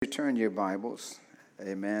turn your Bibles,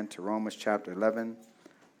 amen, to Romans chapter 11,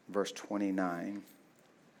 verse 29.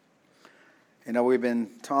 You know, we've been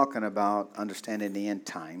talking about understanding the end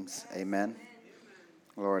times, amen.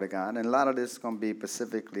 Glory to God. And a lot of this is going to be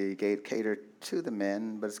specifically catered to the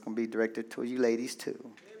men, but it's going to be directed to you ladies too.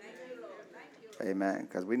 Amen.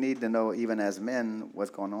 Because we need to know, even as men,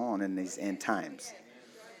 what's going on in these end times.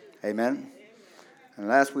 Amen. And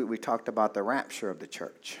last week we talked about the rapture of the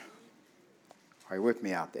church. Are you with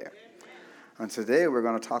me out there? And today we're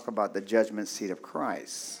going to talk about the judgment seat of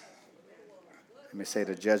Christ. Let me say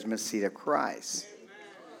the judgment seat of Christ.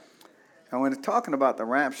 And when talking about the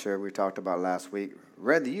rapture, we talked about last week,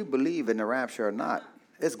 whether you believe in the rapture or not,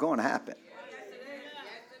 it's going to happen.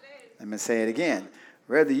 Let me say it again.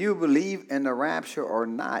 Whether you believe in the rapture or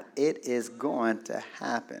not, it is going to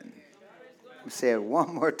happen. Let me say it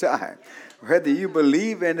one more time. Whether you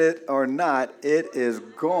believe in it or not, it is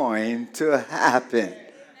going to happen.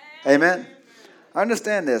 Amen?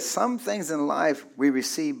 Understand this. Some things in life we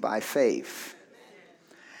receive by faith.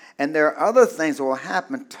 And there are other things that will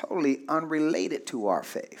happen totally unrelated to our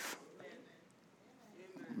faith.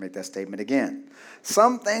 I'll make that statement again.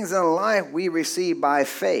 Some things in life we receive by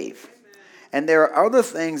faith. And there are other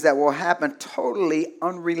things that will happen totally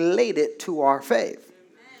unrelated to our faith.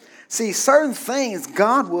 See, certain things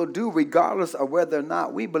God will do regardless of whether or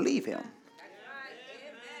not we believe him.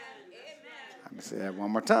 Let me say that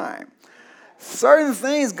one more time. Certain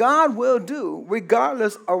things God will do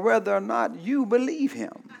regardless of whether or not you believe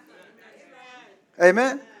him.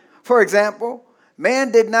 Amen. For example,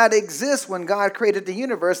 man did not exist when God created the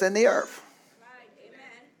universe and the earth.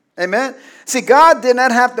 Amen. See, God did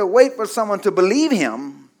not have to wait for someone to believe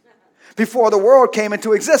him before the world came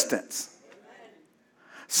into existence.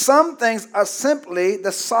 Some things are simply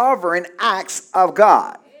the sovereign acts of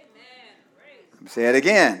God. Let me say it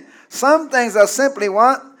again. Some things are simply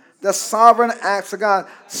what? The sovereign acts of God.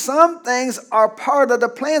 Some things are part of the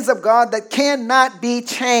plans of God that cannot be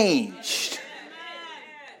changed.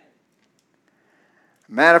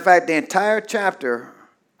 Matter of fact, the entire chapter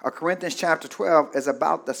of Corinthians chapter 12 is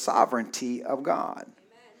about the sovereignty of God.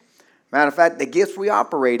 Matter of fact, the gifts we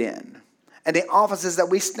operate in and the offices that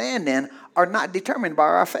we stand in are not determined by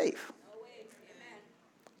our faith.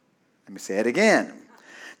 Let me say it again.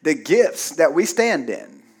 The gifts that we stand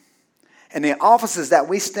in and the offices that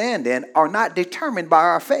we stand in are not determined by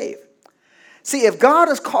our faith. See, if God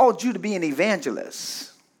has called you to be an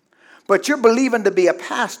evangelist, but you're believing to be a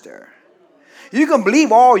pastor, you can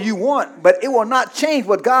believe all you want, but it will not change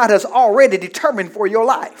what God has already determined for your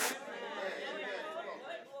life.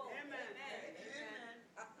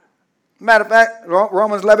 Matter of fact,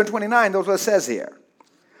 Romans 11:29, that's what it says here.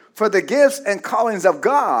 For the gifts and callings of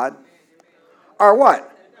God are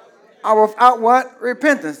what? Are without what?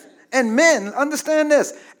 Repentance. And men, understand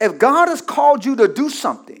this. If God has called you to do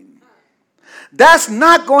something, that's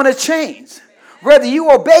not going to change whether you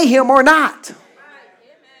obey him or not.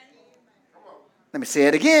 Let me say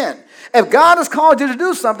it again. If God has called you to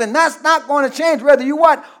do something, that's not going to change whether you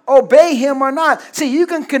what? Obey him or not. See, you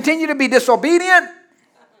can continue to be disobedient.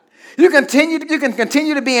 You can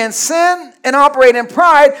continue to be in sin and operate in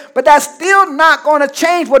pride, but that's still not going to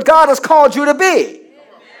change what God has called you to be.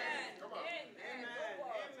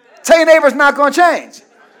 Tell your neighbor it's not going to change.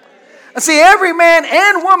 And see, every man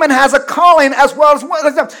and woman has a calling as well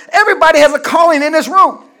as everybody has a calling in this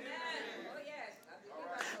room.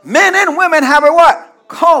 Men and women have a what?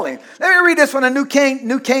 Calling. Let me read this from the New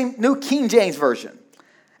King James Version.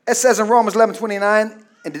 It says in Romans 11:29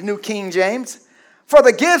 in the New King James, for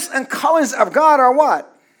the gifts and callings of God are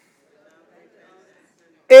what?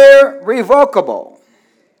 Irrevocable.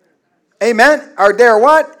 Amen. Are there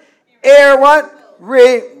what?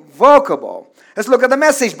 Revocable. Let's look at the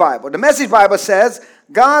Message Bible. The Message Bible says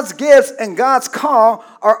God's gifts and God's call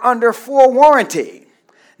are under full warranty.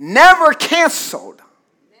 Never canceled.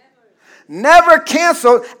 Never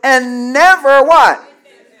canceled and never what?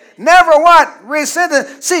 Never what?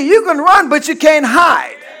 Rescinded. See, you can run, but you can't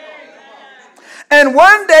hide. And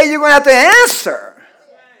one day you're going to have to answer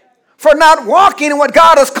for not walking in what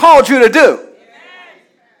God has called you to do.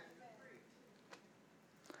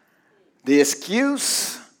 The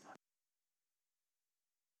excuse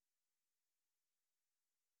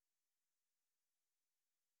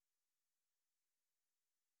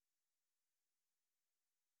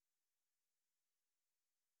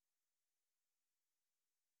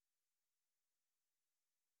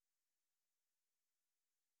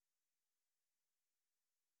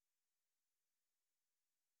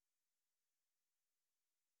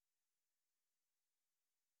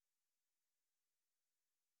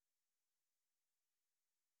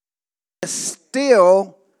is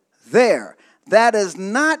still there. That is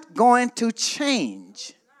not going to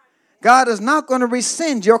change. God is not going to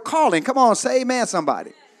rescind your calling. Come on, say amen,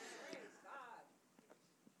 somebody.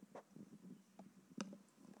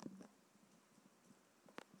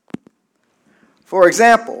 For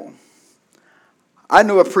example, I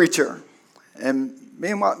knew a preacher, and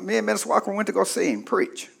me and Minister Walker went to go see him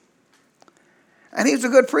preach. And he was a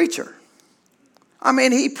good preacher. I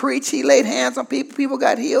mean, he preached, he laid hands on people, people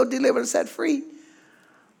got healed, delivered, and set free.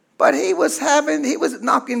 But he was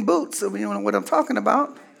knocking boots, you know what I'm talking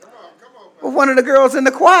about, with one of the girls in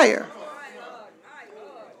the choir.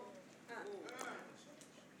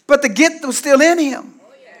 But the gift was still in him.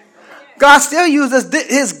 God still uses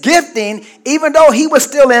his gifting even though he was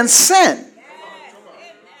still in sin.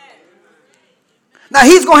 Now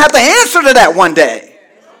he's going to have to answer to that one day.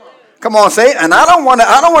 Come on, say it. And I don't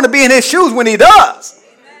want to be in his shoes when he does.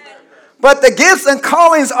 But the gifts and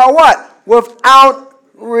callings are what? Without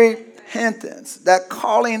repentance. That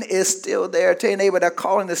calling is still there. Tell your neighbor that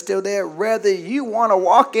calling is still there. Whether you want to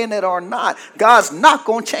walk in it or not, God's not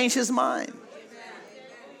going to change his mind.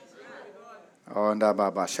 Oh,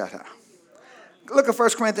 look at 1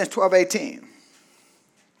 Corinthians 12:18.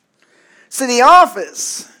 See, the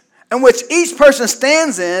office in which each person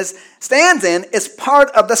stands in is part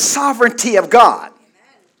of the sovereignty of God.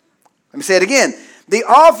 Let me say it again. The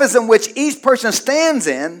office in which each person stands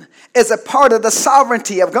in is a part of the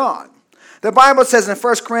sovereignty of God. The Bible says in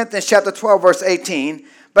 1 Corinthians chapter 12, verse 18,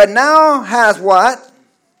 but now has what?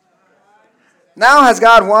 Now has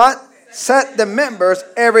God what? Set the members,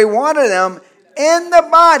 every one of them, in the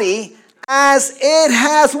body as it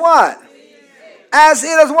has what? As it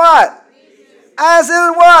is what? As it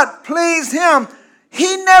is what? Pleased him.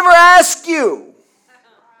 He never asked you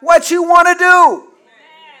what you want to do.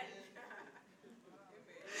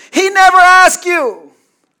 He never asked you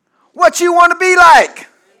what you want to be like.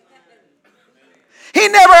 He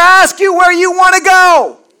never asked you where you want to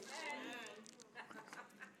go.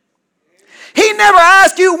 He never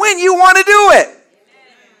asked you when you want to do it.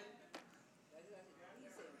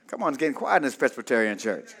 Come on, it's getting quiet in this Presbyterian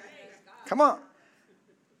church. Come on.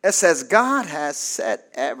 It says God has set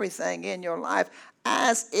everything in your life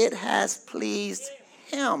as it has pleased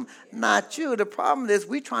him, not you. The problem is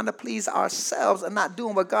we're trying to please ourselves and not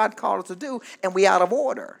doing what God called us to do, and we out of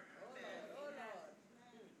order.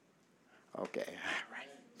 Okay, all right.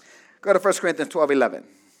 Go to 1 Corinthians 12:11.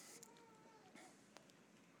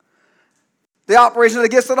 The operation of the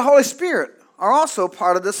gifts of the Holy Spirit are also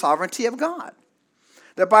part of the sovereignty of God.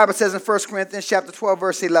 The Bible says in 1 Corinthians chapter 12,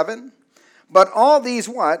 verse 11, but all these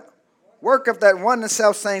what? Work of that one and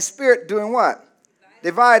self-same Spirit doing what?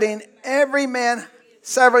 Dividing every man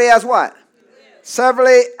severally as what?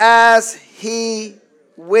 Severally as he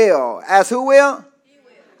will. As who will?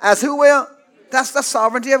 As who will? That's the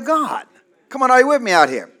sovereignty of God. Come on, are you with me out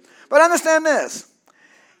here? But understand this.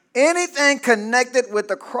 Anything connected with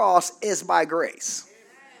the cross is by grace.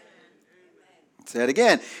 Say it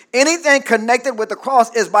again. Anything connected with the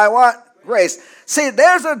cross is by what? Grace. See,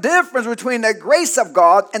 there's a difference between the grace of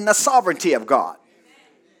God and the sovereignty of God.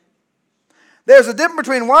 There's a difference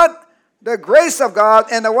between what? The grace of God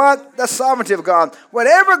and the what? The sovereignty of God.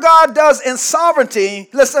 Whatever God does in sovereignty,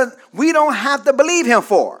 listen, we don't have to believe him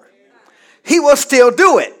for. He will still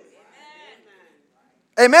do it.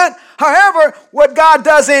 Amen. However, what God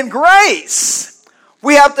does in grace,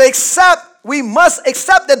 we must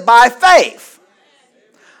accept it by faith.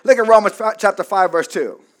 Look at Romans chapter 5, verse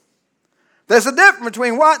 2. There's a difference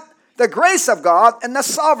between what? The grace of God and the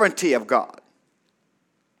sovereignty of God.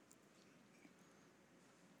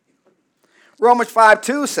 Romans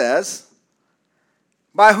 5:2 says,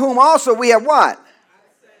 by whom also we have what?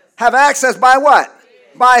 Have access by what?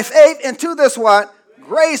 By faith into this what?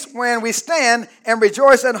 Grace when we stand and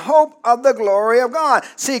rejoice in hope of the glory of God.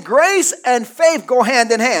 See, grace and faith go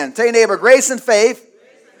hand in hand. Tell your neighbor, grace and faith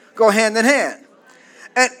go hand in hand.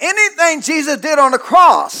 And anything Jesus did on the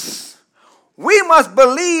cross, we must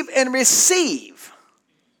believe and receive.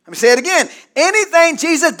 Let me say it again. Anything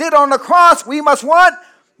Jesus did on the cross, we must what?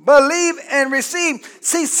 Believe and receive.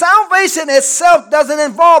 See, salvation itself doesn't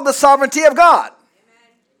involve the sovereignty of God.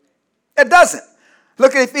 It doesn't.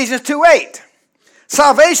 Look at Ephesians 2:8.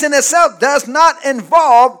 Salvation itself does not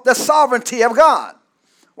involve the sovereignty of God.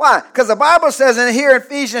 Why? Because the Bible says in here in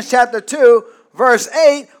Ephesians chapter 2, verse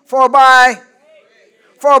 8, for by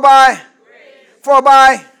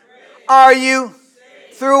are you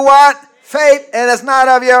through what? Faith, and it's not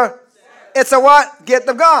of your, it's a what? Gift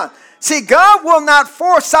of God. See, God will not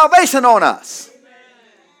force salvation on us.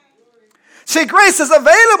 See, grace is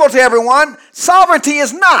available to everyone. Sovereignty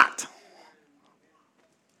is not.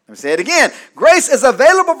 Let me say it again. Grace is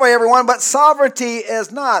available for everyone, but sovereignty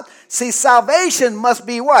is not. See, salvation must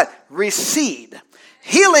be what? Received.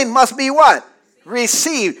 Healing must be what?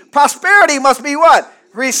 Received. Prosperity must be what?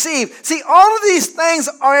 Received. See, all of these things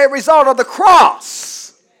are a result of the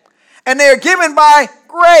cross. And they are given by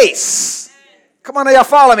grace. Come on, y'all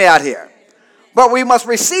follow me out here. But we must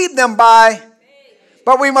receive them by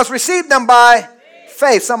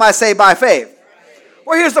faith. Somebody say by faith.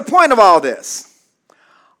 Well, here's the point of all this.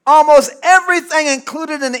 Almost everything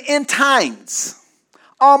included in the end times,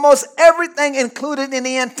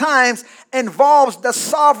 involves the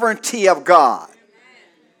sovereignty of God.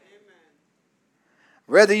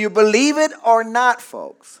 Whether you believe it or not,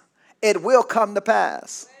 folks, it will come to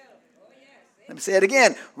pass. Let me say it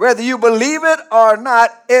again. Whether you believe it or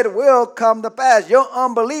not, it will come to pass. Your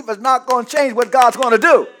unbelief is not going to change what God's going to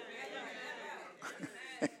do.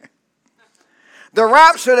 The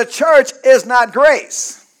rapture of the church is not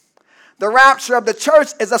grace. The rapture of the church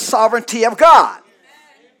is the sovereignty of God.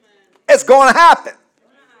 It's going to happen.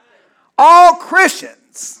 All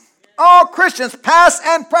Christians, past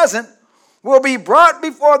and present, will be brought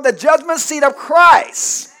before the judgment seat of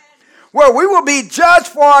Christ, where we will be judged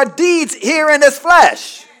for our deeds here in this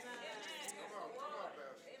flesh.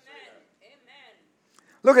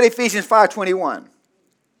 Look at Ephesians 5:21.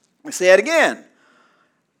 Let me say it again.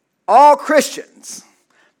 All Christians,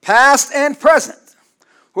 past and present,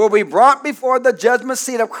 will be brought before the judgment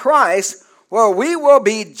seat of Christ, where we will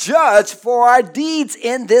be judged for our deeds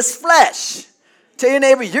in this flesh. Tell your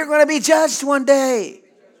neighbor, you're going to be judged one day.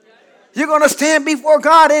 You're going to stand before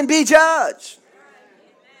God and be judged.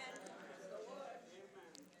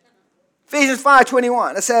 Ephesians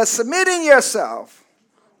 5:21. It says, submitting yourself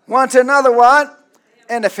one to another, what?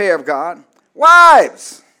 In the fear of God.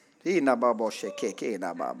 Wives.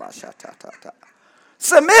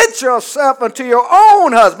 Submit yourself unto your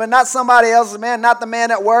own husband, not somebody else's man, not the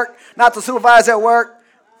man at work, not the supervisor at work.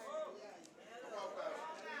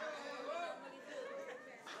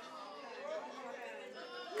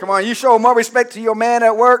 Come on, you show more respect to your man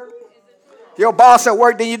at work, your boss at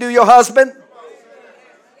work, than you do your husband.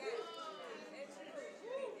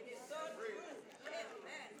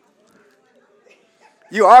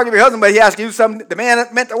 You argue with your husband, but he asks you something the man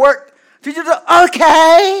meant to work. Did you do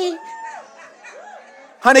okay?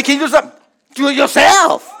 Honey, can you do something? Do it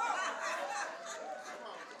yourself.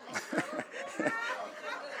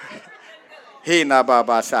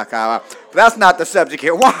 That's not the subject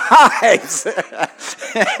here. Wives,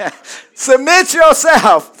 submit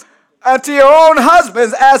yourself unto your own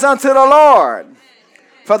husbands as unto the Lord.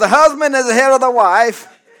 For the husband is the head of the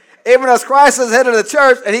wife, even as Christ is the head of the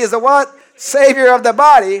church, and he is the what? Savior of the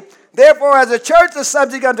body. Therefore, as the church is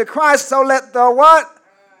subject unto Christ, so let the what?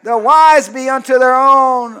 The wives be unto their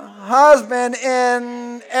own husband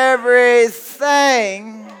in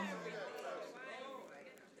everything.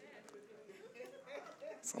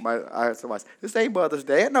 Somebody, I heard somebody say, this ain't Mother's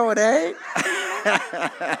Day. No, it ain't.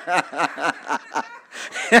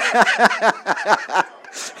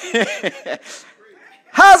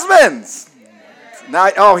 Husbands. Now,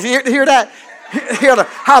 oh, hear that? Hear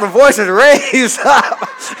how the voice is raised up.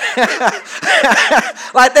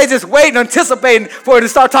 Like they just waiting, anticipating for it to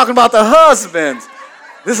start talking about the husbands.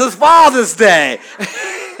 This is Father's Day.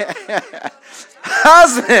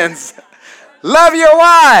 Husbands, love your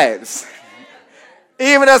wives.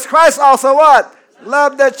 Even as Christ also what?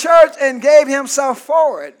 Loved the church and gave himself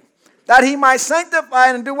for it, that he might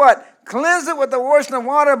sanctify it and do what? Cleanse it with the washing of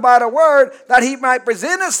water by the word, that he might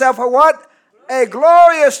present himself for what? A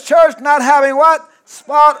glorious church, not having what?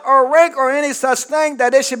 Spot or wrinkle or any such thing,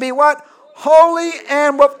 that it should be what? Holy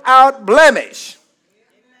and without blemish.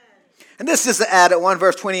 And this is the added one,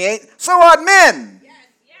 verse 28. So ought men.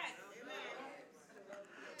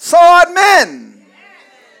 So ought men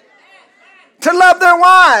to love their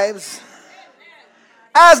wives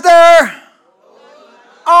as their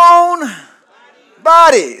own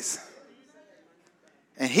bodies.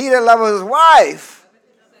 And he that loveth his wife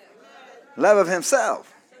loveth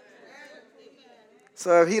himself.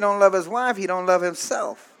 So if he don't love his wife, he don't love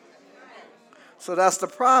himself. So that's the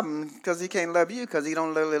problem, because he can't love you because he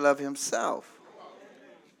don't really love himself.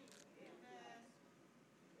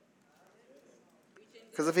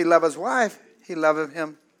 Because if he loves his wife, he loves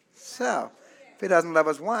himself. If he doesn't love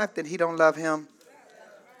his wife, then he don't love him.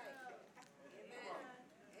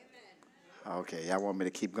 Okay, y'all want me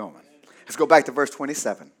to keep going. Let's go back to verse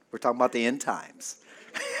 27. We're talking about the end times.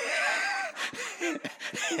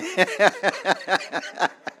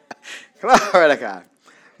 Glory to God.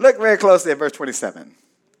 Look very closely at verse 27.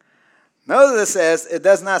 Notice it says, it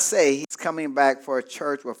does not say he's coming back for a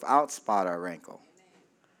church without spot or wrinkle.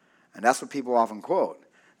 And that's what people often quote.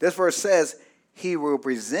 This verse says, he will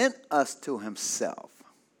present us to himself,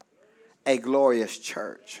 a glorious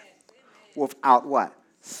church, without what?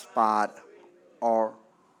 Spot or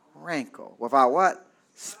wrinkle. Without what?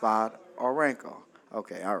 Spot or wrinkle.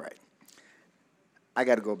 Okay, all right. I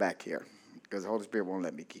got to go back here because the Holy Spirit won't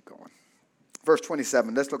let me keep going. Verse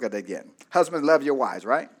 27, let's look at it again. Husbands, love your wives,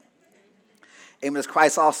 right? Even as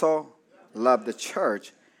Christ also loved the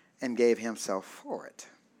church and gave himself for it.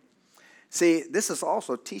 See, this is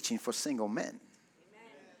also teaching for single men.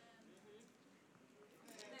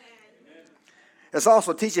 It's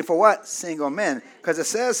also teaching for what? Single men. Because it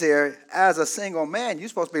says here, as a single man, you're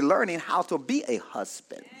supposed to be learning how to be a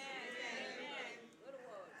husband.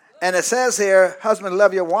 And it says here, husband,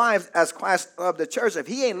 love your wives as Christ loved the church. If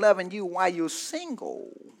he ain't loving you while you're single,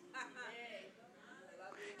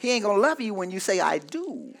 he ain't going to love you when you say, I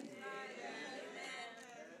do.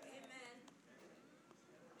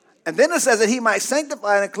 And then it says that he might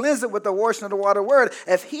sanctify and cleanse it with the washing of the water word.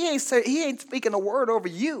 If he ain't speaking a word over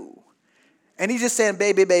you, and he's just saying,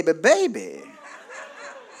 baby, baby, baby.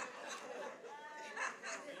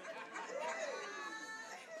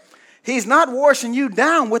 He's not washing you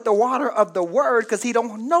down with the water of the word because he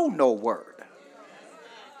don't know no word.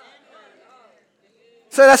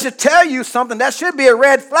 So that should tell you something. That should be a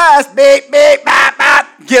red flag. Beep, beep, bop, bop.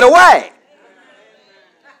 Get away.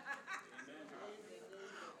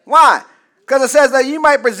 Why? Because it says that you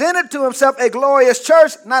might present it to himself a glorious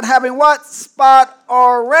church, not having what? Spot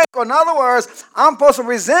or wrinkle. In other words, I'm supposed to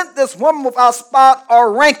present this woman without spot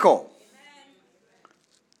or wrinkle.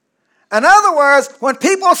 In other words, when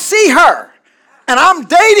people see her and I'm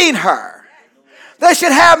dating her, they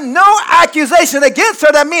should have no accusation against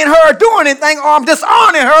her that me and her are doing anything or I'm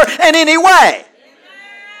dishonoring her in any way.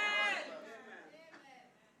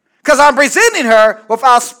 Because I'm presenting her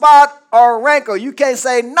without spot or wrinkle. You can't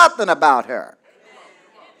say nothing about her.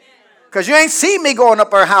 Because you ain't seen me going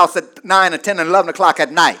up her house at 9 or 10 and 11 o'clock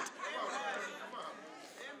at night.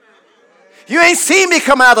 You ain't seen me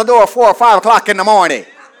come out the door at 4 or 5 o'clock in the morning.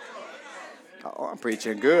 Oh, I'm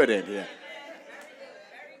preaching good in here.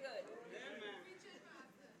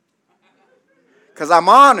 Because I'm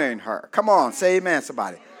honoring her. Come on, say amen,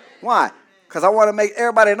 somebody. Why? Because I want to make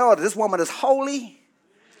everybody know that this woman is holy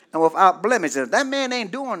and without blemish. If that man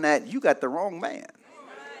ain't doing that, you got the wrong man.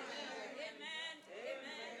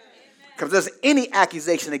 Because if there's any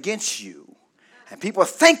accusation against you, and people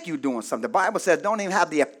think you're doing something, the Bible says don't even have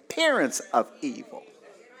the appearance of evil.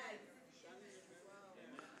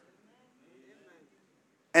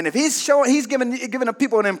 And if he's giving the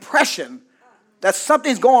people an impression that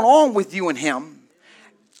something's going on with you and him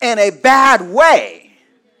in a bad way,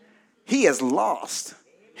 he has lost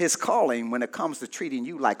his calling when it comes to treating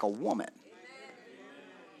you like a woman.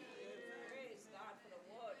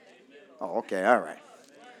 Oh, okay, all right.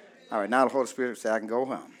 All right, now the Holy Spirit said I can go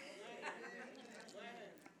home.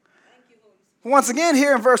 Once again,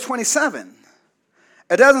 here in verse 27,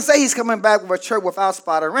 it doesn't say he's coming back with a church without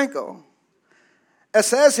spot or wrinkle. It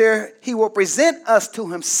says here, he will present us to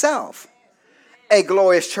himself a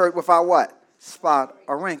glorious church without what? Spot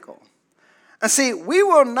or wrinkle. And see, we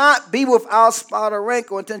will not be without spot or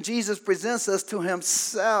wrinkle until Jesus presents us to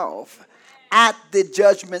himself at the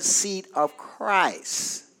judgment seat of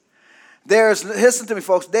Christ. Listen to me,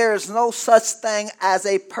 folks, there is no such thing as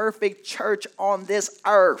a perfect church on this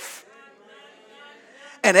earth.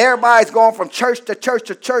 And everybody's going from church to church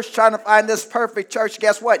to church trying to find this perfect church.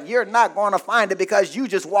 Guess what? You're not going to find it because you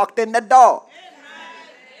just walked in the door.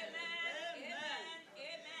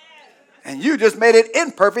 And you just made it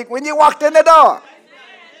imperfect when you walked in the door.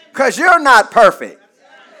 Because you're not perfect.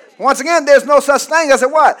 Once again, there's no such thing as a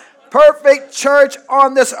what? Perfect church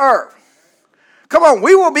on this earth. Come on,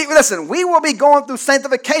 we will be going through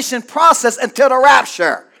sanctification process until the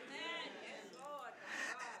rapture.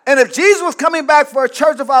 And if Jesus was coming back for a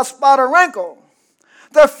church without spot or wrinkle,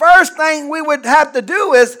 the first thing we would have to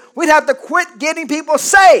do is we'd have to quit getting people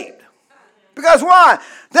saved. Because why?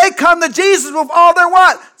 They come to Jesus with all their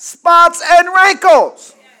what? Spots and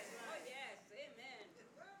wrinkles.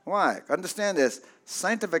 Why? Understand this.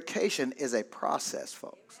 Sanctification is a process,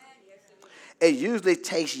 folks. It usually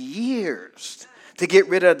takes years to get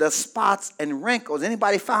rid of the spots and wrinkles.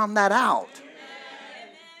 Anybody found that out?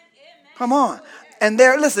 Come on. And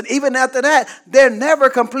listen, even after that, they're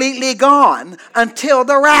never completely gone until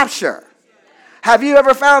the rapture. Have you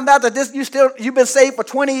ever found out that you've been saved for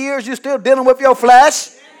 20 years, you're still dealing with your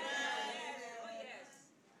flesh?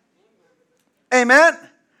 Amen.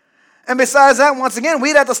 And besides that, once again,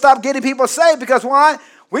 we'd have to stop getting people saved because why?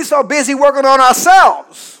 We're so busy working on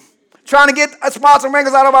ourselves, trying to get spots and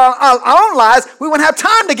wrinkles out of our own lives, we wouldn't have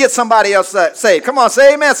time to get somebody else saved. Come on,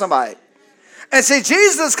 say amen, somebody. And see,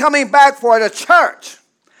 Jesus is coming back for the church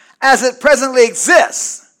as it presently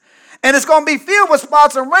exists. And it's going to be filled with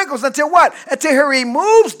spots and wrinkles until what? Until he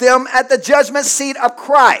removes them at the judgment seat of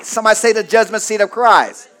Christ. Somebody say the judgment seat of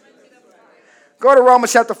Christ. Go to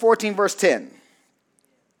Romans chapter 14, verse 10.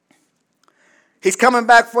 He's coming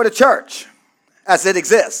back for the church as it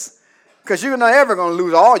exists. Because you're not ever going to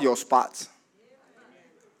lose all your spots.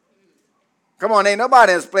 Come on, ain't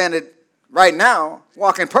nobody in this planet right now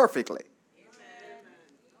walking perfectly.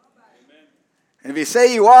 And if you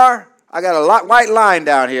say you are, I got a white line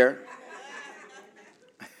down here.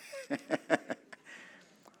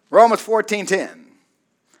 Romans 14:10.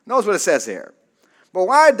 Notice what it says here. But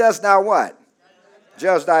why dost thou what?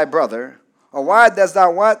 Judge thy brother. Or why dost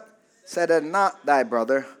thou what? Say that not thy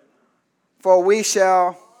brother. For we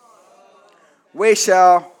shall.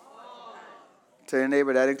 Tell your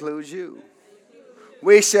neighbor that includes you.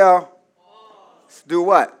 We shall do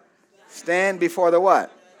what? Stand before the what?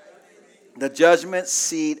 The judgment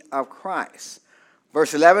seat of Christ.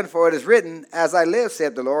 Verse 11, for it is written, as I live,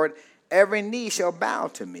 saith the Lord, every knee shall bow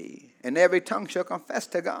to me, and every tongue shall confess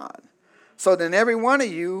to God. So then every one of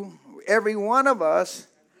you, every one of us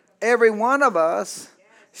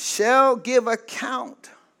shall give account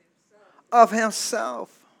of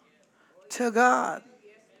himself to God.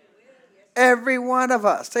 Every one of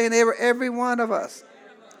us. Say neighbor, every one of us.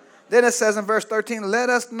 Then it says in verse 13, let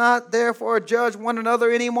us not therefore judge one another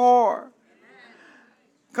anymore.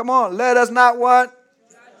 Come on, let us not what?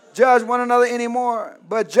 Judge one another anymore.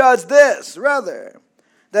 But judge this, rather,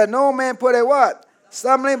 that no man put a what?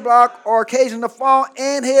 Stumbling block or occasion to fall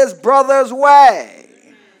in his brother's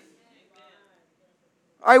way.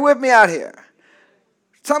 Are you with me out here?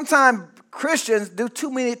 Sometimes Christians do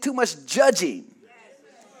too much judging.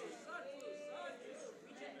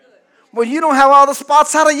 Well, you don't have all the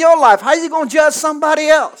spots out of your life. How are you going to judge somebody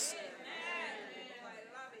else?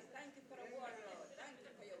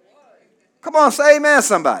 Come on, say amen,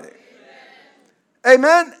 somebody.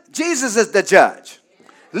 Amen. Jesus is the judge.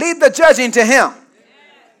 Leave the judging to him.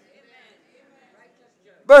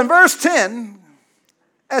 But in verse 10,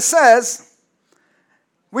 it says,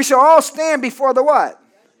 we shall all stand before the what?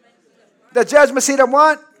 The judgment seat of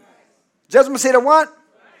what? Judgment seat of what?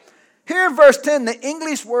 Here in verse 10, the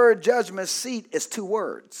English word judgment seat is 2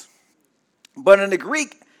 words. But in the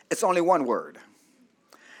Greek, it's only 1 word.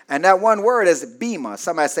 And that 1 word is bema.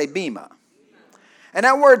 Somebody say bema. And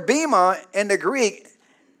that word bema in the Greek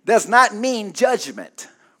does not mean judgment.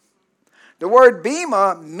 The word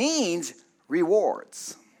bema means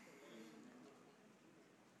rewards.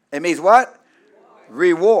 It means what?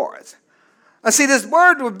 Rewards. And see, this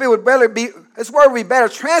word would be better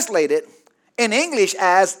translated in English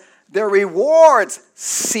as the rewards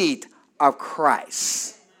seat of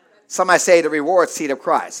Christ. Somebody say the rewards seat of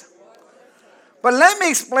Christ. But let me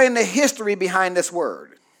explain the history behind this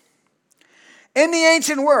word. In the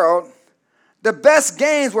ancient world, the best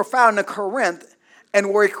games were found in Corinth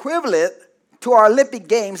and were equivalent to our Olympic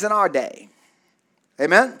Games in our day.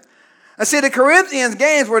 Amen? And see, the Corinthians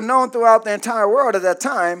games were known throughout the entire world at that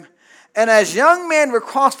time. And as young men would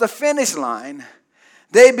cross the finish line,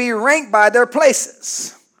 they'd be ranked by their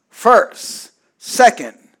places. First,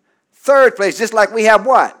 second, third place, just like we have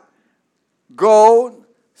what? Gold,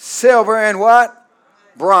 silver, and what?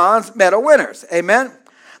 Bronze medal winners. Amen?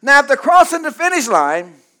 Now, after crossing the finish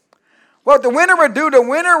line, what the winner would do, the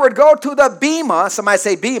winner would go to the bema, somebody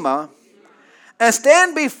say bema, and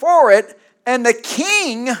stand before it, and the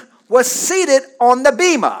king was seated on the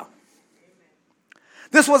bema.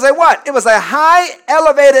 This was a what? It was a high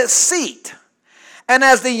elevated seat. And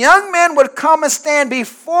as the young man would come and stand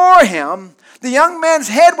before him, the young man's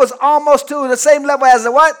head was almost to the same level as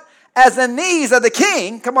the what? As the knees of the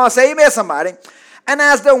king. Come on, say amen, somebody. And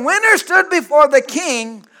as the winner stood before the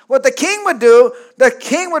king, what the king would do, the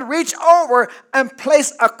king would reach over and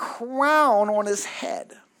place a crown on his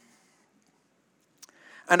head.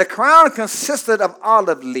 And the crown consisted of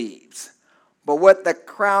olive leaves. But what the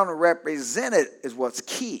crown represented is what's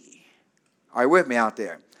key. Are you with me out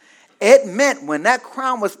there? It meant when that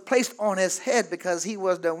crown was placed on his head because he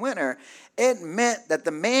was the winner, it meant that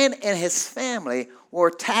the man and his family were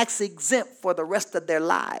tax exempt for the rest of their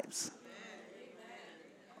lives.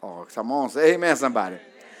 Oh, come on, say amen, somebody.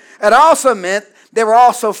 It also meant they were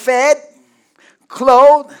also fed,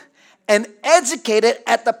 clothed, and educated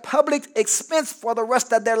at the public expense for the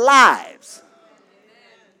rest of their lives.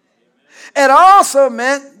 It also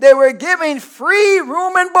meant they were giving free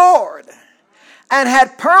room and board. and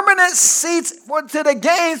had permanent seats to the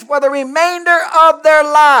games for the remainder of their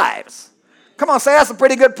lives. Come on, say that's a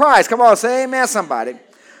pretty good prize. Come on, say amen, somebody.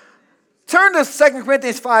 Turn to 2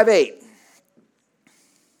 Corinthians 5:8.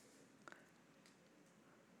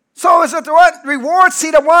 So is it the what? Reward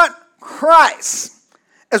seat of what? Christ.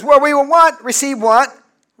 Is where we will what? Receive what?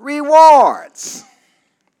 Rewards.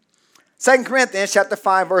 2 Corinthians chapter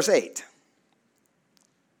 5, verse 8.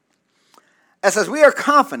 It says, we are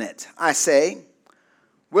confident, I say,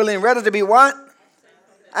 willing rather to be what?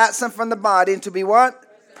 Absent from the body, and to be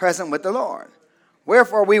what? Present with the Lord.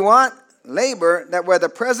 Wherefore we want labor, that whether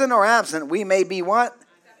present or absent, we may be what?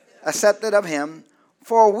 Accepted of him.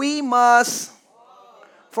 For we must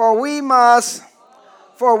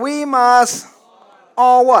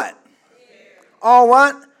all what? All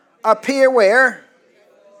what? Appear where?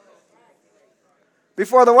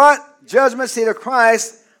 Before the what? Judgment seat of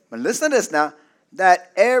Christ. But listen to this now.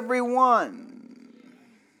 That everyone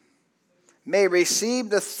may receive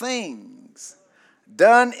the things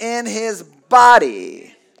done in his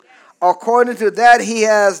body according to that he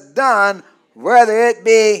has done, whether it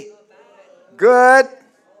be good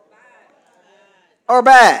or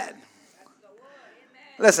bad.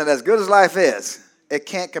 Listen, as good as life is, it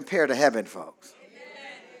can't compare to heaven, folks.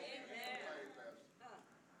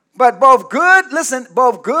 But both good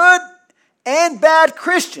and bad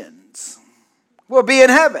Christians will be in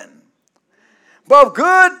heaven. Both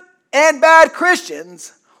good and bad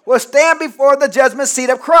Christians will stand before the judgment seat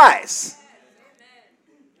of Christ.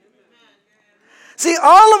 See,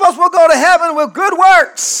 all of us will go to heaven with good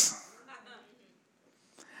works.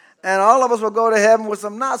 And all of us will go to heaven with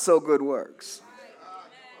some not so good works.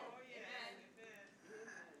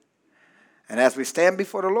 And as we stand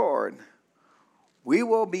before the Lord, we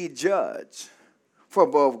will be judged for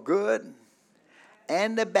both good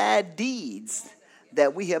and the bad deeds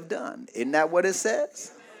that we have done. Isn't that what it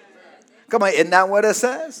says? Come on, isn't that what it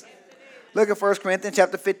says? Look at 1 Corinthians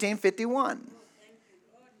chapter 15, 51.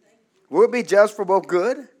 We'll be judged for both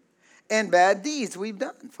good and bad deeds we've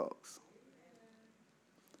done, folks.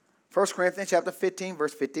 1 Corinthians chapter 15,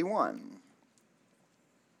 verse 51.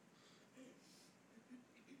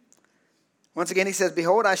 Once again, he says,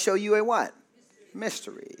 behold, I show you a what?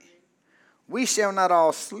 Mystery. We shall not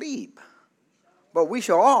all sleep, but we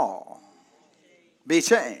shall all be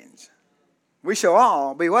changed. We shall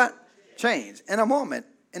all be what? Changed. In a moment,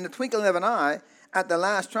 in the twinkling of an eye, at the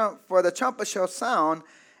last trump, for the trumpet shall sound,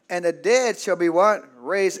 and the dead shall be what?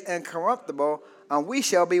 Raised incorruptible, and we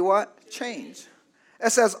shall be what? Changed.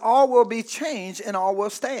 It says all will be changed and all will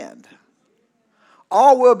stand.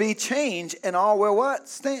 All will be changed and all will what?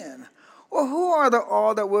 Stand. Well, who are the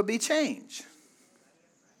all that will be changed?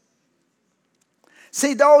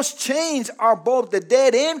 See, those changed are both the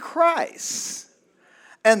dead in Christ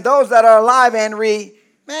and those that are alive and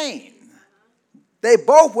remain. They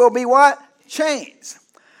both will be what? Changed.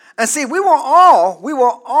 And see, we will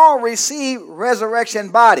all receive resurrection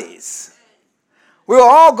bodies. We will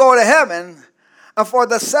all go to heaven. And for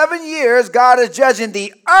the 7 years God is judging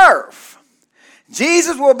the earth,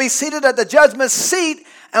 Jesus will be seated at the judgment seat,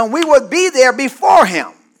 and we will be there before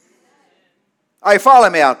him. Are you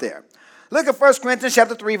following me out there? Look at 1 Corinthians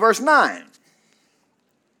chapter 3, verse 9.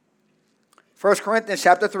 1 Corinthians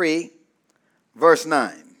chapter 3, verse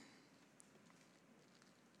 9.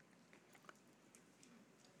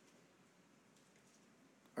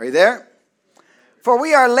 Are you there? For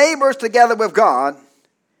we are laborers together with God.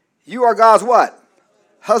 You are God's what?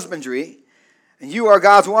 Husbandry. And you are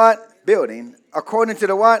God's what? Building. According to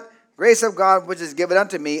the what? Grace of God which is given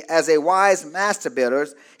unto me as a wise master builder.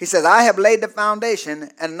 He says, I have laid the foundation,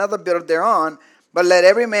 and another buildeth thereon. But let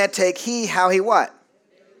every man take heed how he what?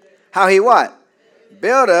 How he what?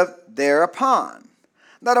 Buildeth thereupon.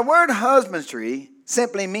 Now the word husbandry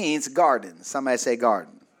simply means garden. Somebody say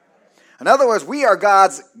garden. In other words, we are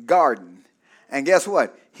God's garden. And guess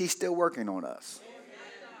what? He's still working on us.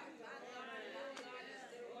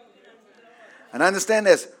 And understand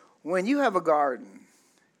this. When you have a garden,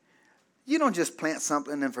 you don't just plant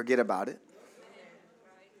something and forget about it.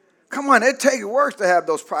 Come on, it takes work to have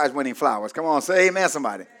those prize-winning flowers. Come on, say amen,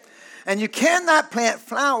 somebody. And you cannot plant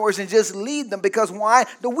flowers and just leave them, because why?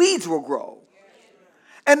 The weeds will grow.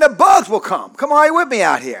 And the bugs will come. Come on, are you with me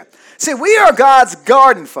out here? See, we are God's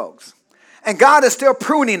garden, folks. And God is still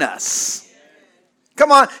pruning us.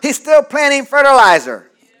 Come on, he's still planting fertilizer.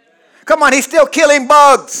 Come on, he's still killing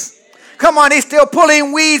bugs. Come on, he's still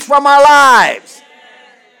pulling weeds from our lives.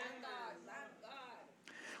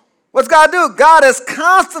 What's God do? God is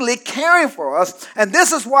constantly caring for us. And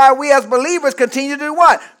this is why we as believers continue to do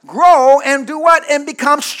what? Grow and do what? And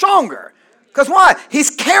become stronger. Because why? He's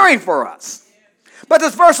caring for us. But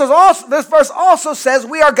this verse also says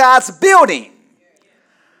we are God's building.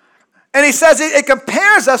 And he says it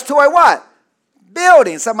compares us to a what?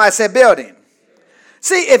 Building. Somebody say building.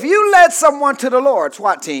 See, if you led someone to the Lord,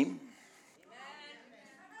 SWAT team,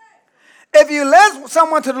 if you led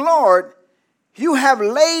someone to the Lord, you have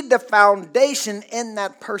laid the foundation in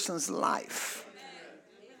that person's life.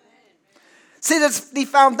 See, the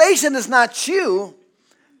foundation is not you.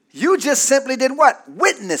 You just simply did what?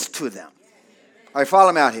 Witness to them. All right,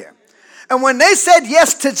 follow me out here. And when they said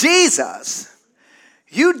yes to Jesus,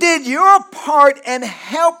 you did your part in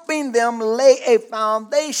helping them lay a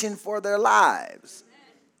foundation for their lives.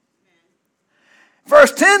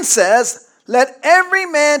 Verse 10 says, let every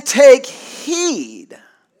man take heed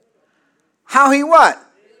how he what?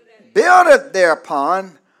 Buildeth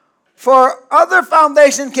thereupon. For other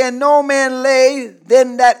foundation can no man lay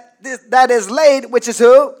than that is laid, which is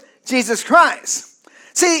who? Jesus Christ.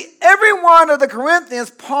 See, every one of the Corinthians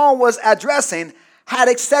Paul was addressing had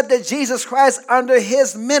accepted Jesus Christ under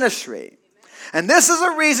his ministry. And this is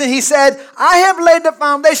the reason he said, I have laid the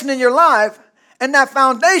foundation in your life, and that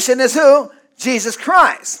foundation is who? Jesus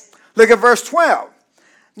Christ. Look at verse 12.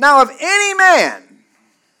 Now if any man,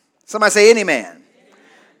 somebody say any man,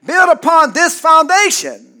 build upon this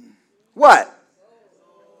foundation, what?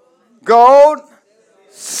 Gold,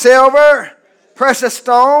 silver, precious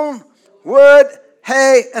stone, wood,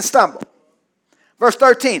 hay, and stubble. Verse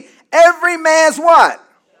 13. Every man's what?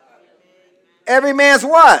 Every man's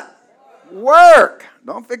what? Work.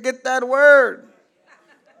 Don't forget that word.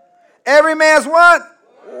 Every man's what?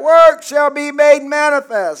 Work shall be made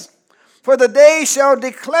manifest. For the day shall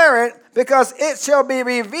declare it, because it shall be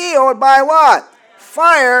revealed by what?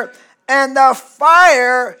 Fire. And the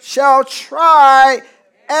fire shall try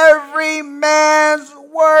every man's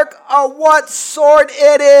work of what sort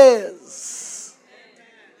it is.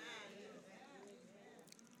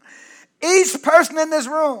 Each person in this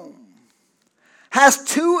room has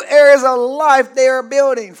two areas of life they are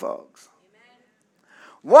building, folks.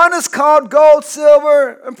 One is called gold,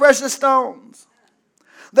 silver, and precious stones.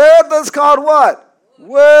 The other is called what?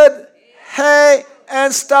 Wood, hay,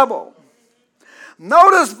 and stubble.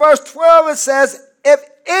 Notice verse 12, it says, if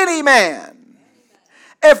any man.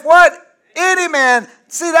 If what? Any man.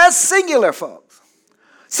 See, that's singular, folks.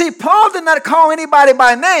 See, Paul did not call anybody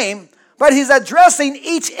by name, but he's addressing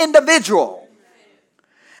each individual.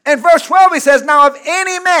 In verse 12, he says, now if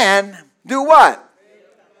any man do what?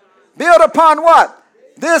 Build upon what?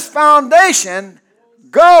 This foundation,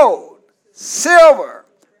 gold, silver,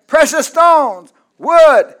 precious stones,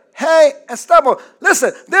 wood, hay, and stubble.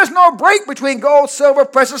 Listen, there's no break between gold, silver,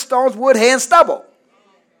 precious stones, wood, hay, and stubble.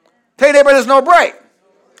 Tell your neighbor there's no break.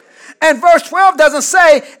 And verse 12 doesn't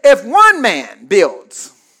say if one man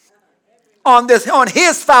builds on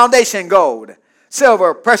his foundation, gold,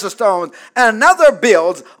 silver, precious stones, and another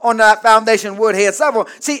builds on that foundation, wood, hay, and stubble.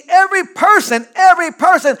 See, every person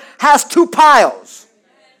has two piles.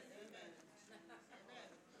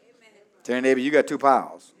 Tell your neighbor you got two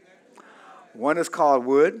piles. One is called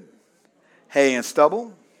wood, hay, and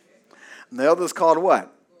stubble. And the other is called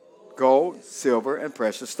what? Gold, silver, and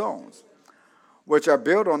precious stones, which are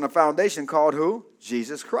built on the foundation called who?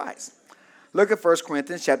 Jesus Christ. Look at 1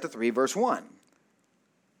 Corinthians chapter 3, verse 1.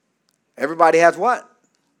 Everybody has what?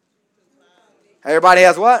 Everybody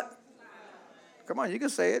has what? Come on, you can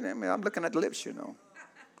say it. I mean, I'm looking at the lips, you know.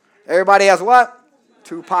 Everybody has what?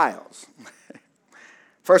 Two piles.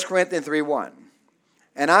 1 Corinthians 3, 1.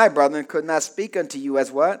 And I, brethren, could not speak unto you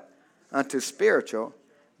as what? Unto spiritual,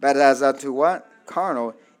 but as unto what?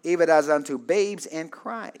 Carnal, even as unto babes in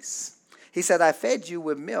Christ. He said, I fed you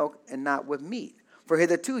with milk and not with meat. For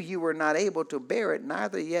hitherto you were not able to bear it,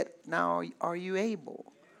 neither yet now are you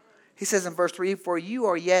able. He says in verse 3, for you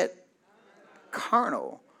are yet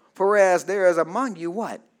carnal. For whereas there is among you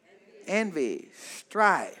what? Envy,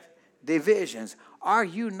 strife, divisions. Are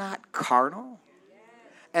you not carnal?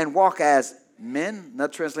 And walk as men?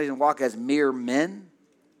 Another translation, walk as mere men.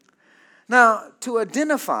 Now, to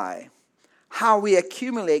identify how we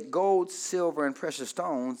accumulate gold, silver, and precious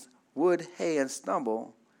stones, wood, hay, and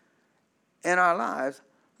stubble in our lives,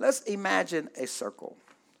 let's imagine a circle.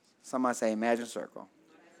 Somebody say, imagine a circle.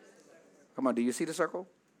 Come on, do you see the circle?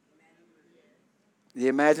 Do you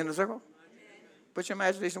imagine the circle? Put your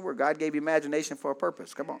imagination where God gave you imagination for a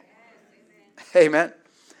purpose. Come on. Amen.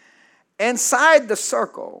 Inside the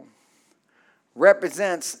circle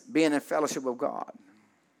represents being in fellowship with God.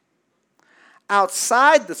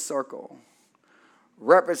 Outside the circle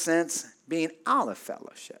represents being out of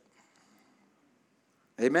fellowship.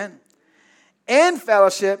 Amen. In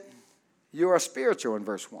fellowship, you are spiritual in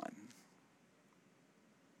verse 1.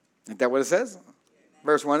 Isn't that what it says?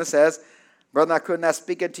 Verse 1, it says, "Brethren, I could not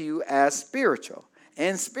speak unto you as spiritual."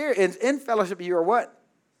 In fellowship, you are what?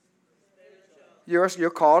 You're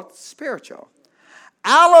called spiritual.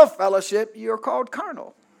 Out of fellowship, you're called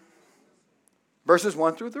carnal. Verses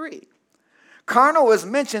 1 through 3. Carnal is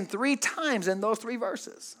mentioned 3 times in those 3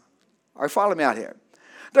 verses. All right, follow me out here.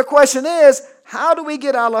 The question is, how do we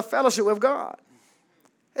get out of fellowship with God?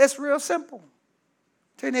 It's real simple.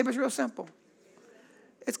 Tell your neighbor, it's real simple.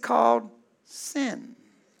 It's called sin.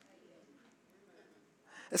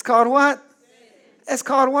 It's called what? It's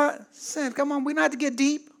called what? Sin. Come on, we don't have to get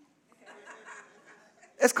deep.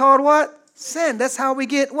 It's called what? Sin. That's how we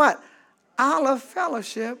get what? Out of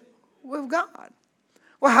fellowship with God.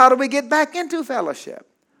 Well, how do we get back into fellowship?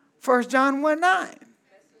 1 John 1:9.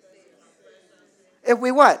 If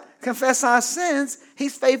we what? Confess our sins,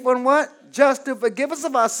 he's faithful and what? Just to forgive us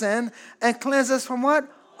of our sin and cleanse us from what?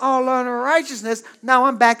 All unrighteousness. Now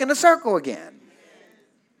I'm back in the circle again.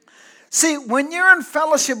 See, when you're in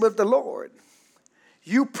fellowship with the Lord,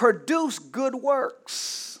 you produce good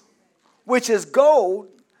works, which is gold,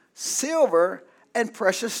 silver, and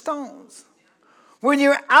precious stones. When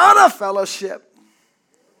you're out of fellowship,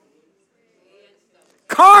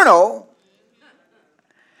 carnal,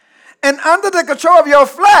 and under the control of your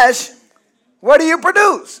flesh, what do you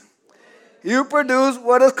produce? You produce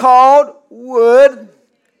what is called wood,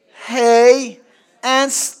 hay,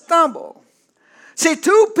 and stubble. See,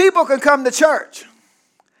 2 people can come to church,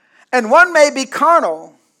 and one may be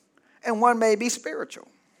carnal, and one may be spiritual.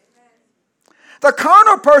 The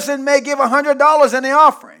carnal person may give $100 in the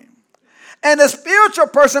offering, and the spiritual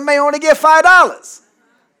person may only give $5.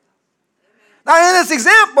 Now, in this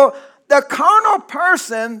example, the carnal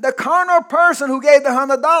person who gave the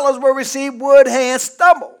 $100 will receive wood, hay, and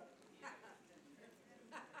stubble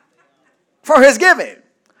for his giving.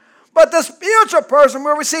 But the spiritual person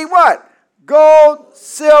will receive what? Gold,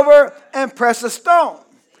 silver, and precious stone.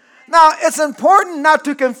 Now, it's important not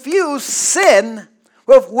to confuse sin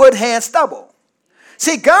with wood, hay, and stubble.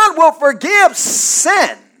 See, God will forgive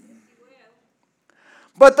sin.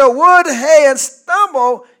 But the wood, hay, and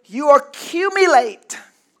stubble you accumulate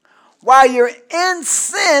while you're in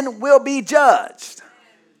sin will be judged.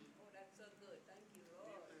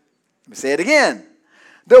 Let me say it again.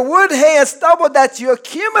 The wood, hay, and stubble that you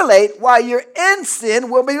accumulate while you're in sin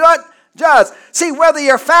will be what? Judged. See, whether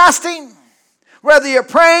you're fasting, whether you're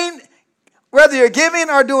praying, whether you're giving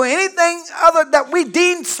or doing anything other that we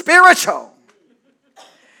deem spiritual,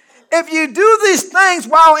 if you do these things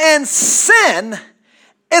while in sin,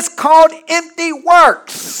 it's called empty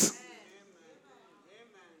works.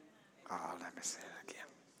 Oh, let me say it again.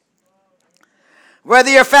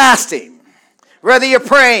 Whether you're fasting, whether you're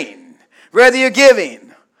praying, whether you're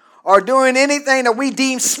giving, or doing anything that we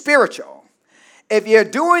deem spiritual, if you're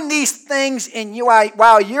doing these things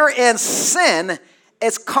while you're in sin,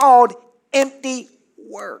 it's called empty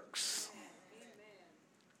works.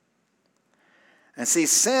 And see,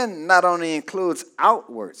 sin not only includes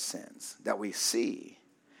outward sins that we see,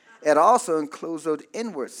 it also includes those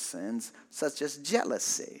inward sins such as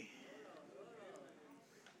jealousy,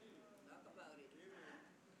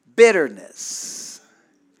 bitterness,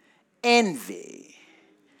 envy,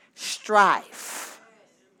 strife.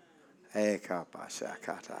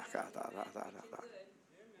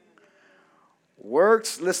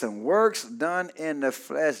 Works done in the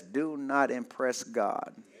flesh do not impress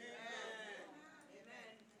God.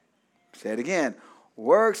 Say it again.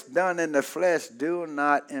 Works done in the flesh do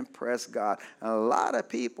not impress God. And a lot of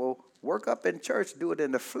people work up in church, do it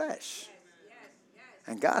in the flesh.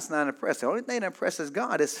 And God's not impressed. The only thing that impresses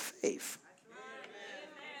God is faith.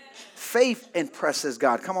 Faith impresses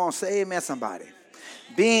God. Come on, say amen, somebody.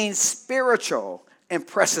 Being spiritual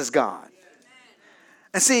impresses God.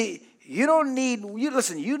 And see, you don't need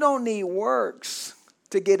works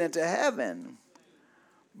to get into heaven.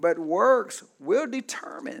 But works will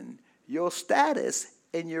determine your status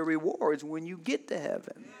and your rewards when you get to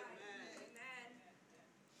heaven.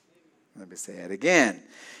 Let me say it again.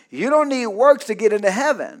 You don't need works to get into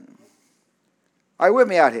heaven. Are you with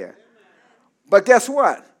me out here? But guess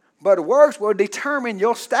what? But works will determine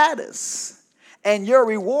your status and your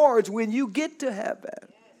rewards when you get to heaven.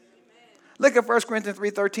 Look at 1 Corinthians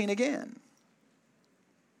 3:13 again.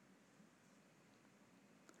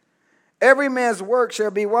 Every man's work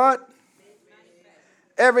shall be what?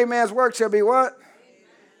 Every man's work shall be what?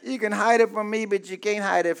 You can hide it from me, but you can't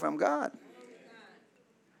hide it from God.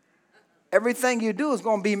 Everything you do is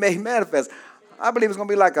going to be made manifest. I believe it's going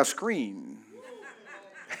to be like a screen.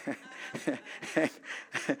 And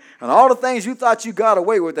all the things you thought you got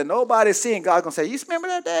away with that nobody's seeing, God's going to say, you remember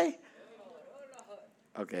that day?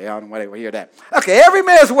 Okay, I don't want to hear that. Okay, every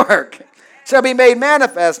man's work shall be made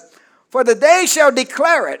manifest, for the day shall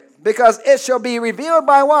declare it, because it shall be revealed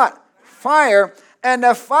by what? Fire, and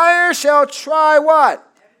the fire shall try what?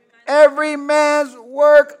 Every man's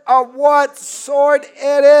work of what sort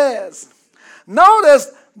it is.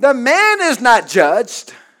 Notice, the man is not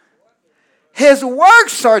judged. His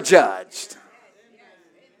works are judged.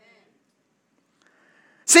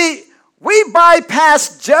 See, we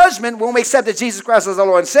bypass judgment when we accepted Jesus Christ as our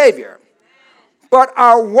Lord and Savior. But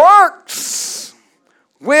our works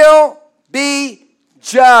will be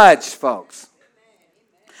judged, folks.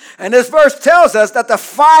 And this verse tells us that the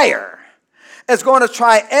fire is going to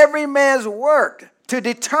try every man's work to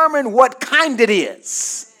determine what kind it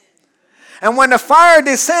is. And when the fire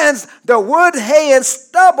descends, the wood, hay, and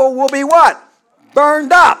stubble will be what?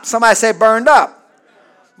 Burned up. Somebody say burned up.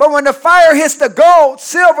 But when the fire hits the gold,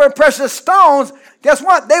 silver, and precious stones, guess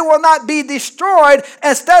what? They will not be destroyed.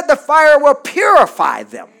 Instead, the fire will purify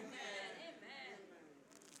them.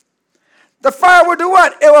 The fire will do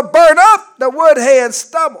what? It will burn up the wood, hay, and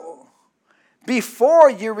stubble before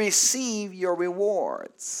you receive your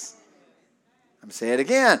rewards. I'm saying it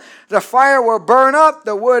again. The fire will burn up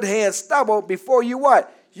the wood, hay, and stubble before you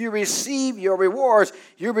what? You receive your rewards.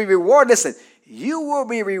 You'll be rewarded. Listen, you will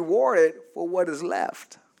be rewarded for what is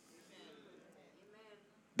left.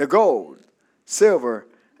 The gold, silver,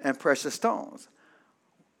 and precious stones.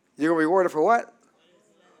 You're rewarded for what?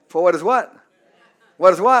 For what is what?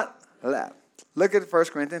 What is what? Left. Look at 1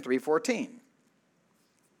 Corinthians 3:14.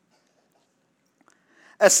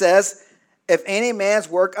 It says, if any man's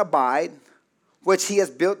work abide, which he has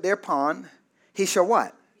built thereupon, he shall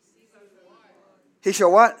what? He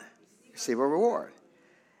shall what? Receive a reward.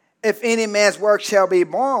 If any man's work shall be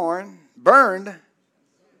burned,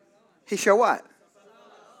 he shall what?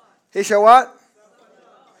 He shall what?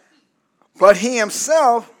 But he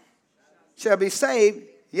himself shall be saved,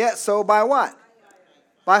 yet so by what?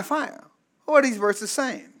 By fire. What are these verses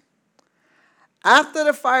saying? After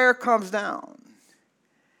the fire comes down,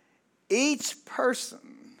 each person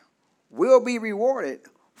will be rewarded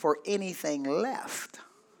for anything left.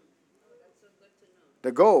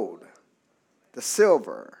 The gold, the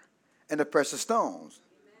silver, and the precious stones.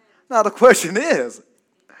 Now the question is,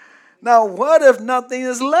 now what if nothing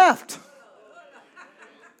is left?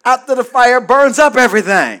 After the fire burns up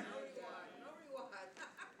everything.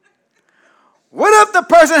 What if the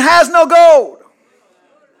person has no gold,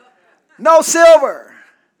 no silver,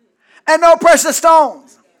 and no precious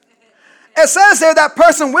stones? It says there that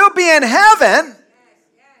person will be in heaven,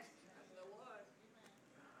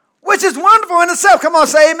 which is wonderful in itself. Come on,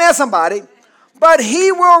 say amen, somebody. But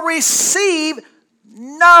he will receive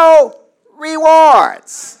no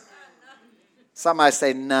rewards. Somebody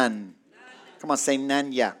say none. Come on, say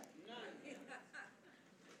none, yeah.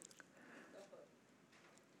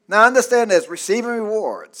 Now understand this, receiving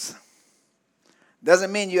rewards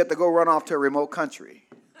doesn't mean you have to go run off to a remote country.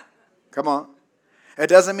 Come on. It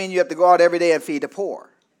doesn't mean you have to go out every day and feed the poor.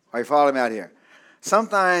 Are you following me out here?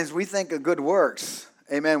 Sometimes we think of good works.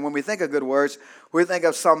 Amen. When we think of good works, we think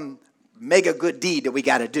of some mega good deed that we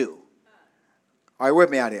got to do. Are you with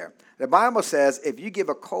me out here? The Bible says if you give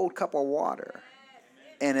a cold cup of water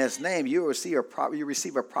in his name, you receive a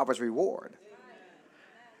proper reward.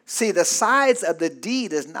 See, the size of the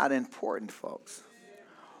deed is not important, folks.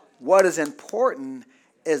 What is important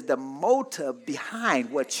is the motive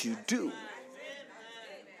behind what you do.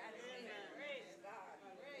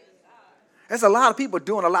 There's a lot of people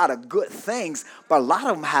doing a lot of good things, but a lot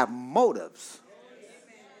of them have motives.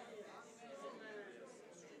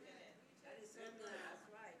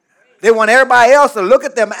 They want everybody else to look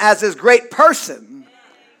at them as this great person,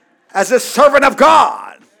 as this servant of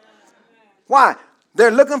God. Why?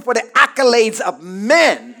 They're looking for the accolades of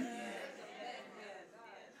men.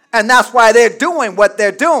 And that's why they're doing what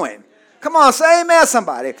they're doing. Come on, say amen,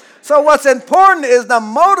 somebody. So what's important is the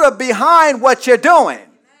motive behind what you're doing.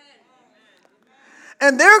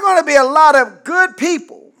 And there are going to be a lot of good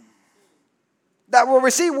people that will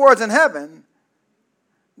receive rewards in heaven.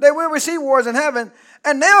 They will receive rewards in heaven.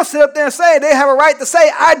 And they'll sit up there and say, they have a right to say,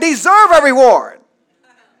 I deserve a reward.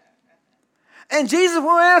 And Jesus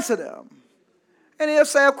will answer them. And he'll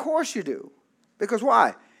say, of course you do. Because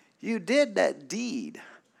why? You did that deed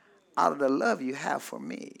out of the love you have for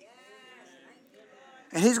me.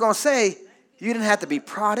 And he's going to say, you didn't have to be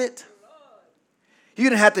prodded. You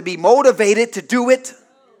didn't have to be motivated to do it.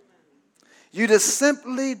 You just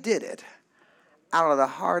simply did it out of the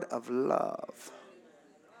heart of love.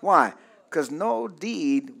 Why? Because no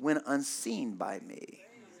deed went unseen by me.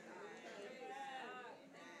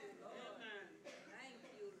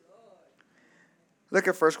 Look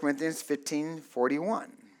at 1 Corinthians 15:41.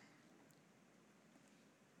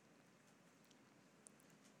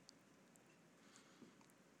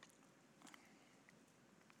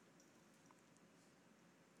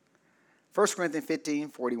 First Corinthians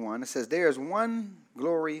 15:41, it says, there is one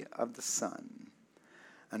glory of the sun.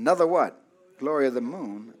 Another what? Glory of the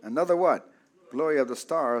moon. Another what? Glory of the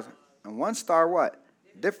stars. And one star what?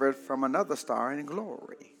 Differeth from another star in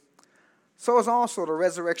glory. So is also the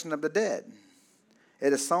resurrection of the dead.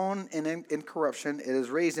 It is sown in corruption. It is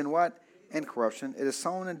raised in what? Incorruption. It is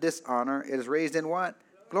sown in dishonor. It is raised in what?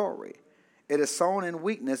 Glory. It is sown in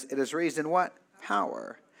weakness. It is raised in what?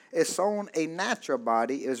 Power. It's sown a natural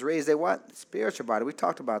body. It is raised a what? Spiritual body. We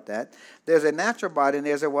talked about that. There's a natural body and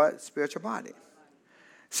there's a what? Spiritual body.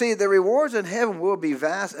 See, the rewards in heaven will be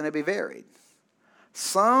vast and they'll be varied.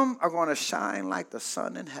 Some are going to shine like the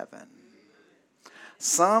sun in heaven.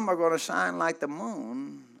 Some are going to shine like the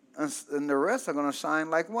moon. And the rest are going to shine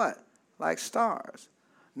like what? Like stars.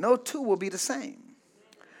 No two will be the same.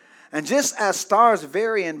 And just as stars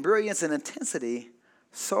vary in brilliance and intensity,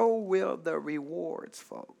 so will the rewards,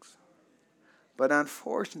 folks. But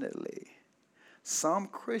unfortunately, some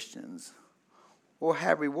Christians will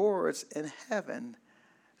have rewards in heaven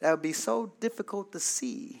that will be so difficult to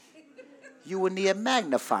see, you will need a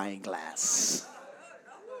magnifying glass.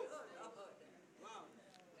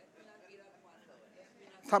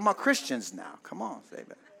 Talking about Christians now. Come on, say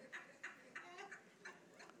that.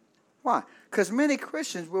 Why? Because many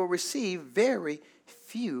Christians will receive very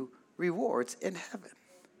few rewards in heaven.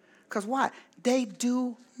 Because why? They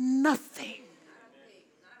do nothing.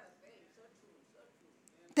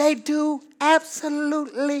 They do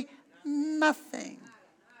absolutely nothing.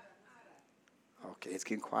 Okay, it's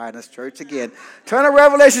getting quiet in this church again. Turn to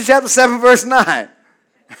Revelation chapter 7, verse 9.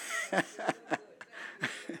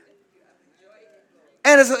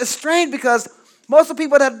 And it's strange because most of the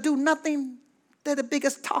people that do nothing, they're the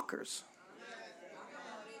biggest talkers.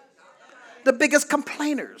 The biggest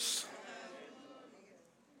complainers.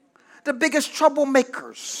 The biggest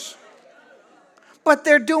troublemakers. But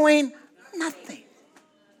they're doing nothing.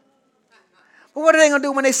 But what are they going to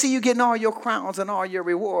do when they see you getting all your crowns and all your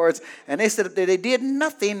rewards? And they said they did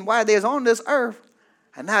nothing while they was on this earth.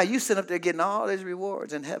 And now you sit up there getting all these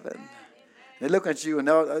rewards in heaven. They look at you and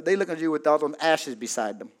they look at you with all those ashes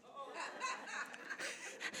beside them.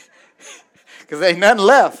 Because there ain't nothing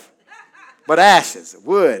left but ashes,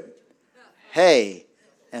 wood, hay,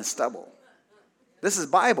 and stubble. This is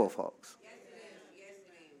Bible, folks.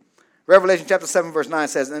 Revelation chapter 7, verse 9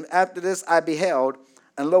 says, and after this I beheld,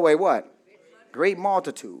 and lo, a what? Great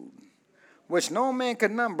multitude, which no man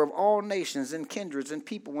could number, of all nations and kindreds and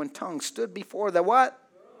people and tongues, stood before the what?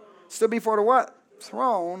 Stood before the what?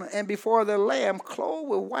 Throne, and before the Lamb, clothed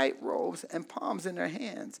with white robes and palms in their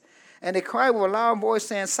hands. And they cried with a loud voice,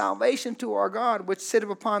 saying, salvation to our God, which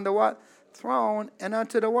sitteth upon the what? Throne, and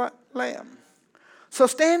unto the what? Lamb. So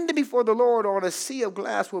standing before the Lord on a sea of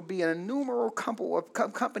glass will be an innumerable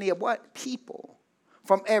company of what? People.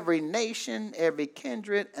 From every nation, every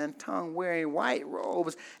kindred, and tongue, wearing white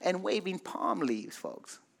robes and waving palm leaves,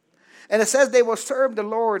 folks. And it says they will serve the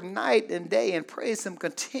Lord night and day and praise him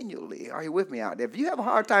continually. Are you with me out there? If you have a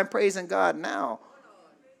hard time praising God now,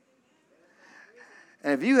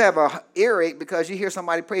 and if you have an earache because you hear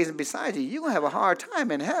somebody praising beside you, you're going to have a hard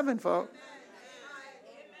time in heaven, folks.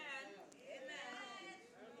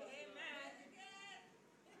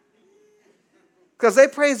 Because they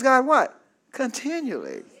praise God what?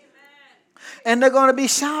 Continually. And they're going to be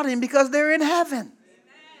shouting because they're in heaven.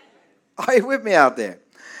 Are you with me out there?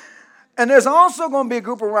 And there's also going to be a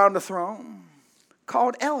group around the throne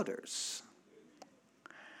called elders.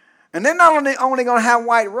 And they're not only going to have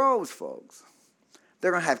white robes, folks.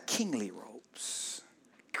 They're going to have kingly robes,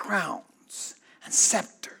 crowns, and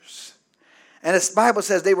scepters. And the Bible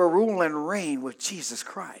says they will rule and reign with Jesus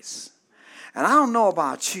Christ. And I don't know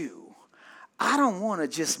about you. I don't want to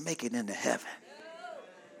just make it into heaven.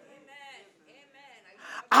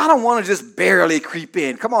 I don't want to just barely creep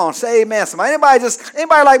in. Come on, say amen. Somebody,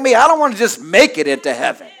 anybody like me, I don't want to just make it into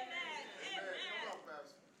heaven.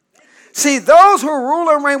 See, those who rule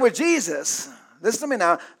and reign with Jesus, listen to me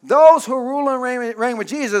now, those who rule and reign with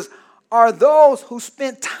Jesus are those who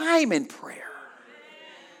spent time in prayer.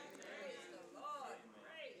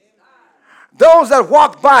 Those that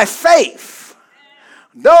walked by faith.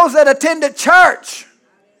 Those that attended church.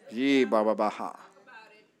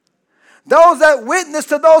 Those that witnessed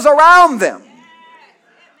to those around them.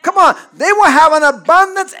 Come on. They will have an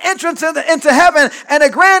abundant entrance into heaven and a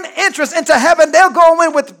grand entrance into heaven. They'll go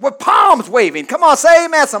in with palms waving. Come on, say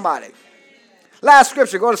amen, somebody. Last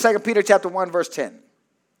scripture. Go to 2 Peter chapter 1, verse 10.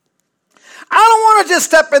 I don't want to just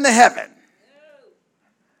step into heaven.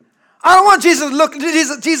 I don't want Jesus to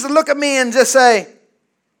look at me and just say,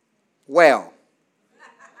 well,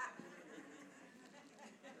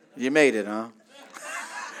 you made it, huh?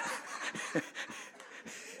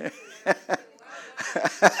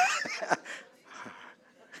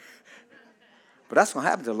 But that's going to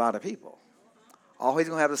happen to a lot of people. All he's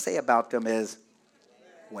going to have to say about them is,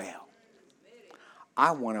 well,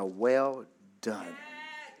 I want a well done,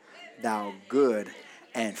 thou good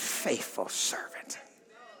and faithful servant.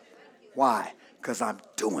 Why? Because I'm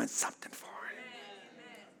doing something for him.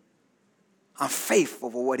 I'm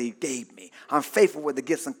faithful for what he gave me. I'm faithful with the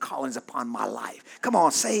gifts and callings upon my life. Come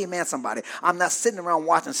on, say amen, somebody. I'm not sitting around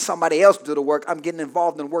watching somebody else do the work. I'm getting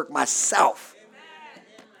involved in work myself.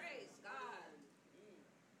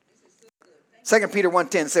 2 Peter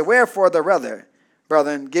 1:10 says, wherefore the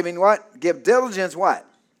brethren, giving what? Give diligence what?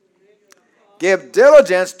 Give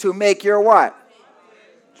diligence to make your what?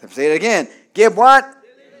 Let me say it again. Give what?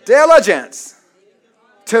 Diligence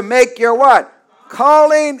to make your what?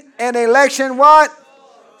 Calling and election what?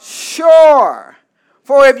 Sure.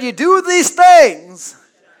 For if you do these things,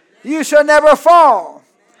 you shall never fall.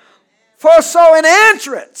 For so an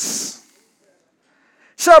entrance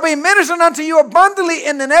shall be ministered unto you abundantly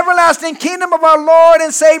in the everlasting kingdom of our Lord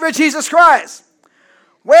and Savior Jesus Christ.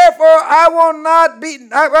 Wherefore I will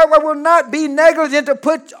not be negligent to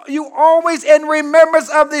put you always in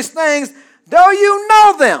remembrance of these things, though you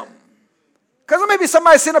know them. Because maybe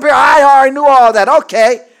somebody sitting up here, I already knew all that.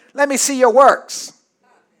 Okay, let me see your works.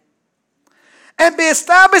 And be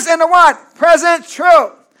established in the what? Present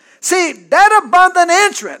truth. See, that abundant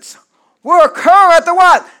entrance will occur at the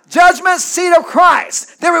what? Judgment seat of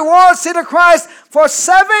Christ. The reward seat of Christ for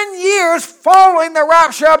 7 years following the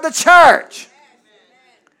rapture of the church.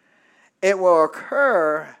 It will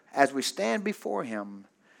occur as we stand before him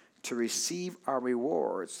to receive our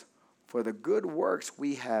rewards for the good works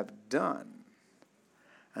we have done.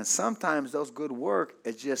 And sometimes those good work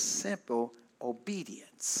is just simple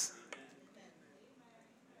obedience.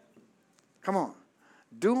 Come on.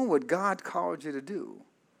 Doing what God called you to do.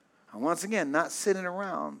 And once again, not sitting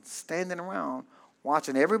around, standing around,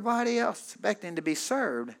 watching everybody else expecting to be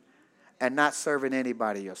served and not serving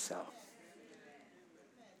anybody yourself.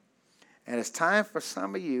 And it's time for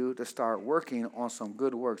some of you to start working on some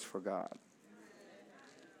good works for God.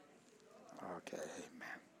 Okay,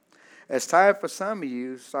 amen. It's time for some of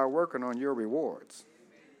you to start working on your rewards.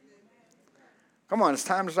 Come on, it's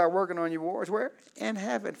time to start working on your rewards. Where? In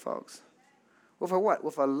heaven, folks. With a what?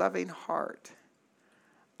 With a loving heart.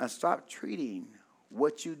 And stop treating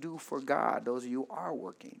what you do for God, those of you who are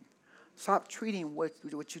working. Stop treating what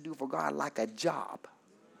you do for God like a job.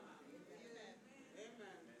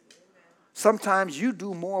 Sometimes you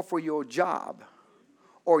do more for your job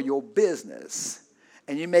or your business,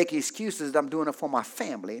 and you make excuses that I'm doing it for my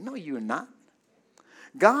family. No, you're not.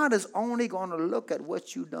 God is only going to look at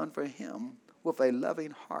what you've done for him with a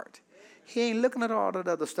loving heart. He ain't looking at all that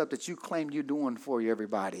other stuff that you claim you're doing for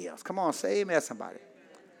everybody else. Come on, say amen, somebody.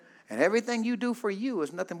 And everything you do for you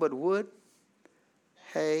is nothing but wood,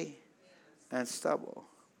 hay, and stubble.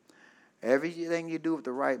 Everything you do with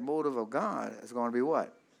the right motive of God is going to be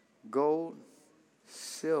what? Gold,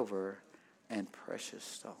 silver, and precious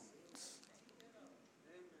stones.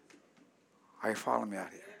 Are you following me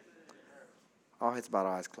out here? All heads bowed,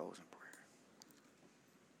 eyes closed in prayer.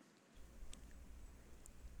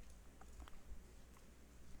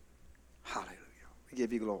 Hallelujah. We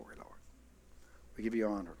give you glory, Lord. We give you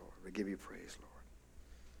honor, Lord. We give you praise, Lord.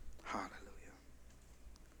 Hallelujah.